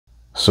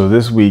So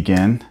this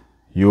weekend,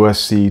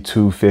 UFC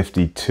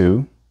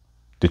 252,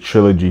 the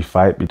trilogy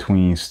fight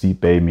between Stipe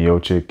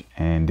Miocic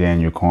and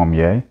Daniel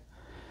Cormier.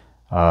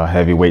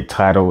 Heavyweight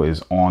title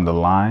is on the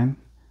line.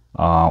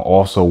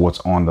 Also, what's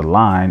on the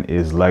line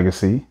is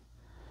legacy.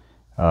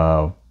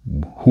 Who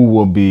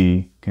will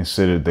be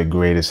considered the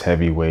greatest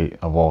heavyweight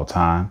of all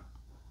time?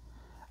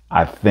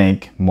 I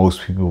think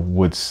most people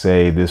would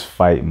say this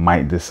fight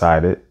might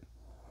decide it.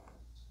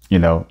 You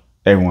know,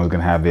 everyone's going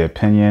to have their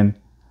opinion.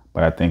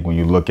 But I think when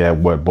you look at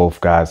what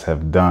both guys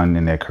have done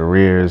in their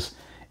careers,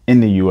 in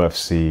the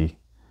UFC,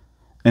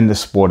 in the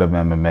sport of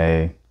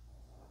MMA,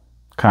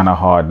 kind of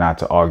hard not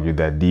to argue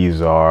that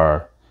these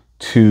are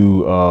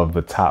two of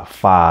the top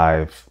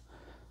 5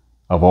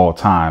 of all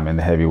time in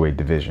the heavyweight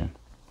division.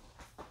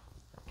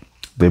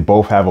 They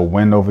both have a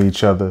win over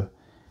each other.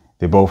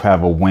 They both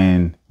have a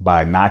win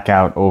by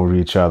knockout over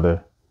each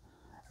other.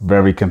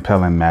 Very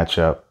compelling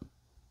matchup.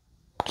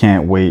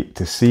 Can't wait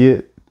to see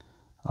it.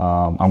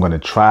 I'm going to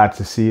try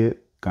to see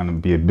it. Going to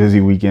be a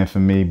busy weekend for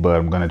me, but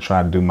I'm going to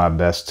try to do my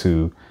best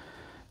to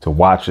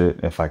watch it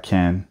if I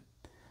can.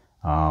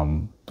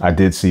 I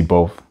did see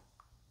both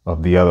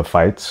of the other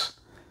fights.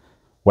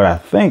 What I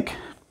think,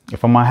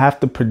 if I'm going to have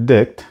to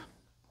predict,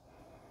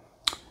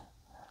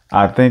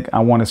 I think I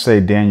want to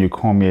say Daniel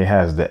Cormier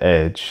has the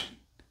edge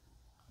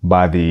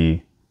by the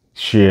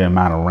sheer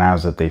amount of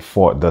rounds that they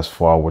fought thus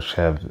far,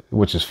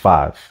 which is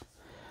 5.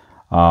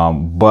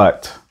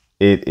 But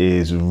it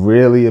is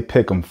really a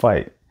pick'em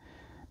fight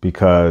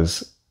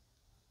because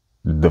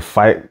the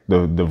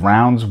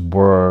rounds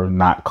were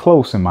not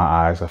close in my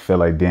eyes. I feel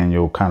like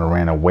Daniel kind of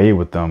ran away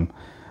with them.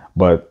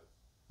 But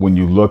when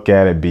you look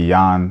at it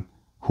beyond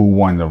who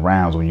won the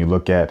rounds, when you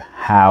look at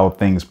how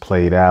things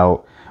played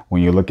out,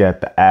 when you look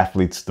at the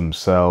athletes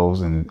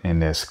themselves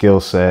and their skill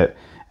set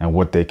and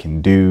what they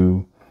can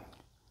do,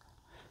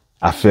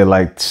 I feel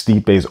like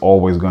Stipe is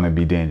always going to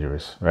be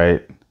dangerous,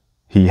 right?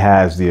 He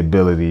has the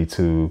ability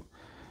to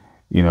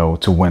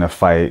win a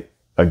fight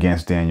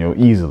against Daniel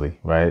easily,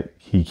 right?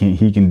 He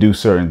can do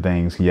certain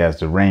things. He has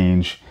the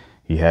range.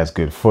 He has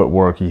good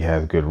footwork. He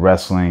has good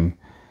wrestling.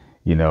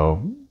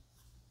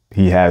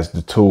 He has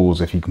the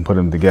tools, if he can put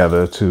them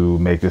together, to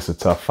make this a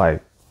tough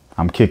fight.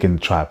 I'm kicking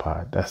the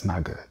tripod. That's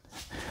not good.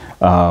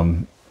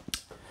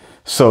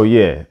 So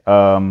yeah,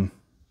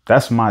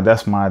 that's my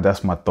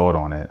thought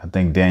on it. I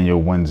think Daniel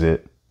wins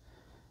it.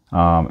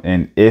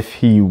 And if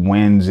he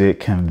wins it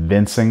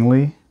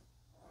convincingly,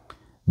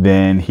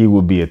 then he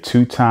will be a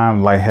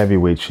 2-time light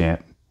heavyweight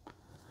champ,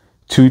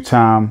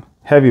 2-time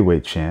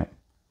heavyweight champ,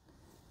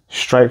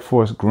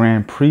 Strikeforce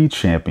Grand Prix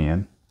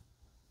champion,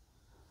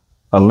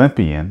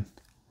 Olympian.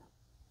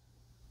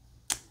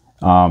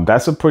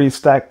 That's a pretty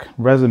stacked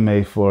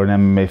resume for an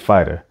MMA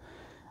fighter.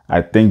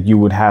 I think you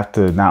would have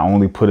to not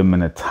only put him in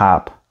the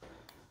top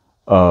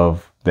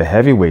of the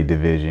heavyweight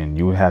division,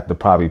 you would have to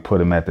probably put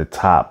him at the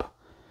top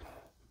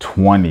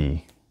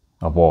 20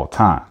 of all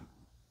time,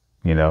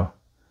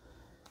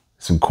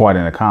 It's quite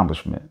an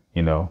accomplishment,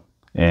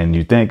 and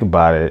you think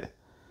about it,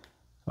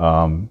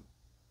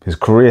 his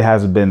career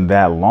hasn't been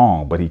that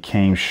long, but he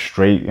came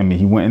straight. I mean,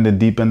 he went in the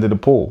deep end of the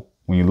pool.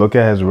 When you look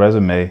at his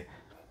resume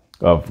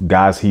of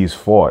guys he's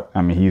fought,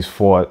 I mean, he's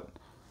fought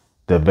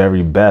the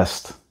very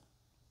best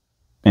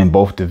in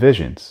both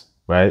divisions,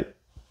 right?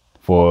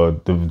 For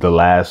the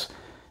last,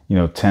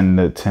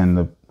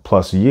 10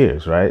 plus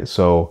years, right?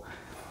 So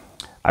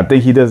I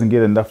think he doesn't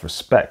get enough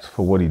respect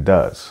for what he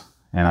does.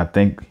 And I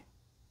think,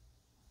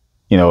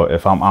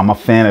 if I'm a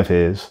fan of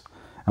his,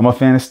 I'm a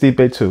fan of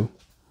Stipe too.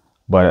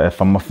 But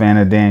if I'm a fan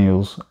of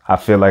Daniel's, I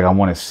feel like I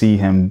want to see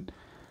him,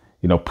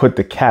 put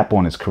the cap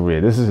on his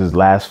career. This is his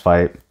last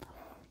fight.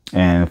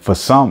 And for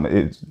some,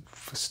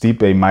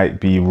 Stipe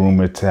might be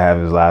rumored to have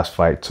his last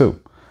fight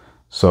too.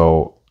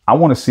 So I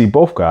want to see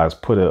both guys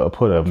put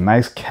a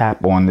nice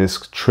cap on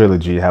this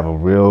trilogy, have a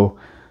real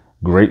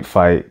great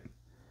fight,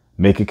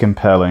 make it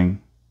compelling.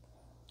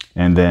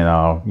 And then,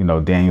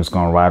 Daniel's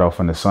going to ride off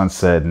in the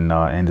sunset and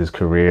end his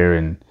career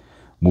and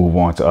move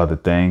on to other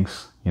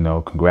things.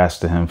 Congrats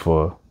to him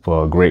for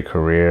a great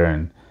career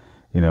and,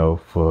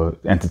 for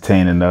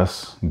entertaining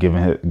us,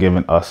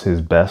 giving us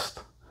his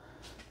best.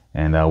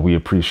 And we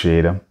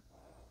appreciate him.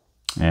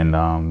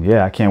 And,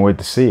 yeah, I can't wait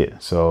to see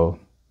it. So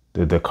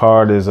the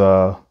card is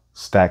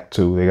stacked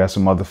too. They got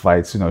some other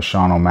fights.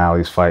 Sean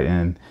O'Malley's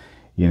fighting.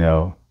 I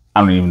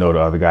don't even know the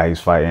other guy he's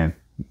fighting.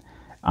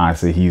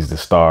 Honestly, he's the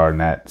star in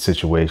that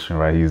situation,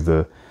 right? He's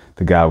the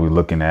guy we're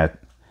looking at.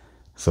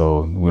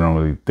 So we don't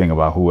really think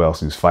about who else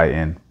he's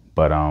fighting.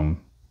 But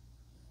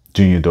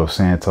Junior Dos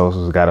Santos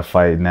has got a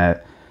fight in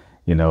that,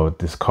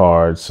 this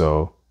card.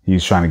 So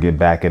he's trying to get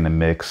back in the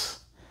mix,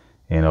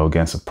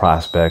 against a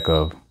prospect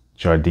of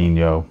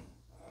Jardinho.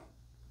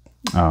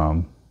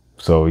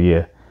 So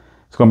yeah,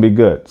 it's gonna be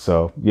good.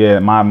 So yeah,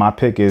 my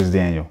pick is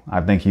Daniel.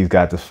 I think he's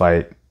got the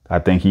fight. I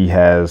think he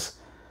has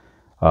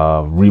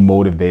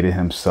remotivated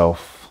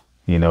himself,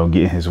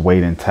 getting his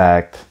weight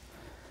intact,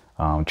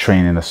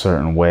 training a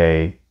certain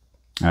way.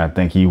 And I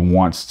think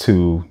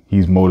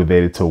he's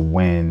motivated to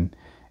win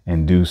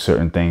and do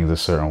certain things a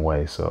certain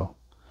way. So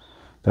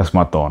That's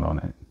my thought on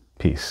it.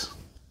 Peace.